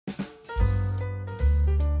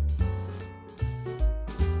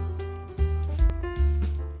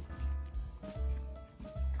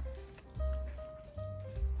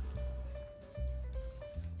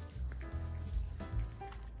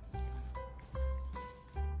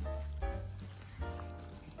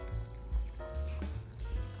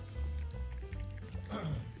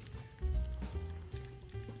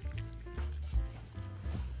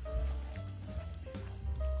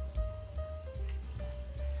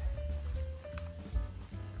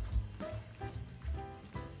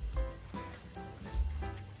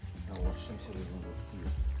watch them so they don't go steal.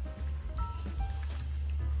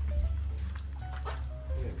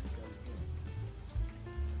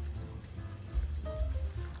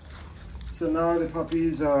 So now the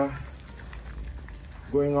puppies are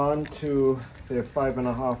going on to their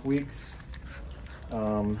 5.5 weeks,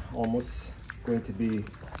 almost going to be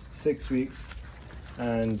 6 weeks,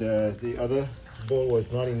 and the other bowl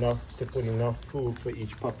was not enough to put enough food for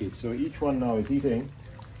each puppy. So each one now is eating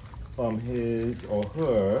from his or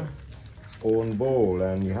her own bowl,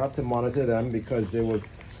 and you have to monitor them because they will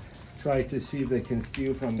try to see if they can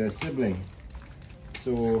steal from their sibling.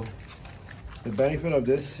 So the benefit of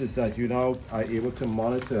this is that you now are able to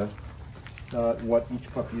monitor what each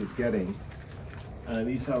puppy is getting, and at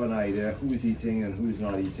least have an idea who's eating and who's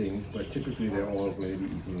not eating, but typically they're all going to be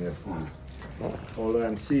eating their food. Although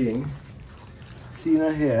I'm seeing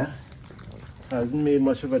Cena here hasn't made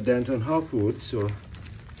much of a dent on her food, so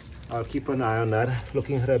I'll keep an eye on that.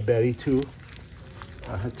 Looking at her belly too.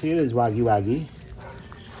 Her tail is waggy waggy.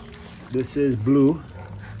 This is Blue.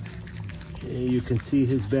 You can see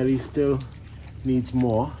his belly still needs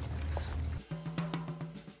more.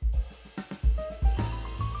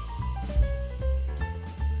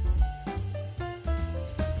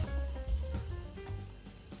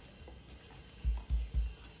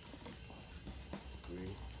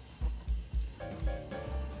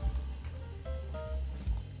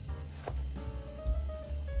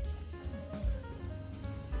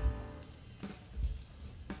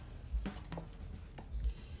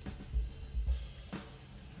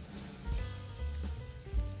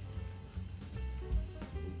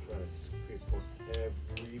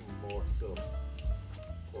 Every morsel.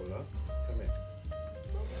 Cola, come here.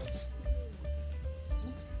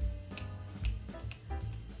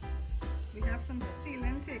 We have some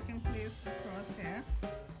stealing taking place across here.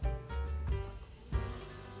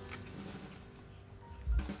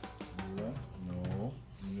 Beulah, no.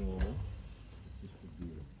 This could be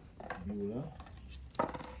Beulah.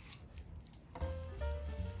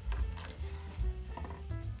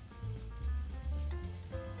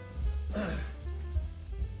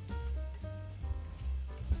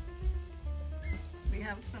 We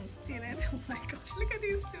have some stealing. Oh my gosh, look at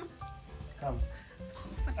these two. Come.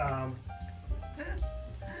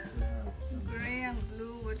 Gray and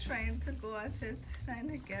Blue were trying to go at it, trying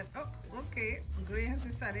to get. Oh, okay. Gray has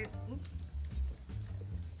decided. Oops.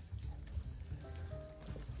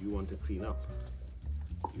 You want to clean up.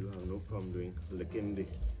 You have no problem doing licking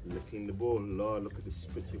the bowl. Lord, look at the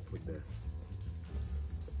spit you put there.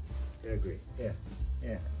 Here, Gray. Here.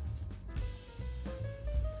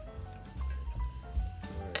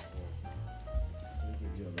 Let me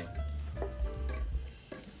give you a look.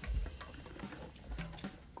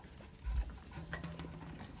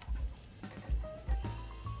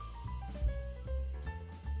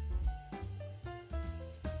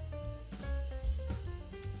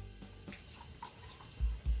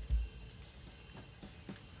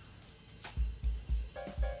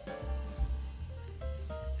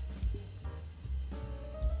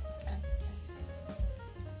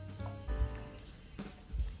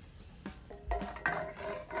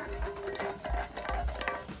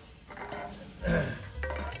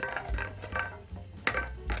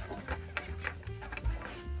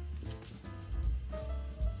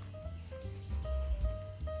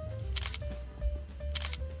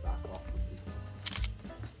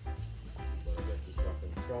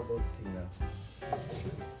 Trouble Cena.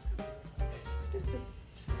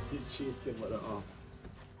 You chase your mother off.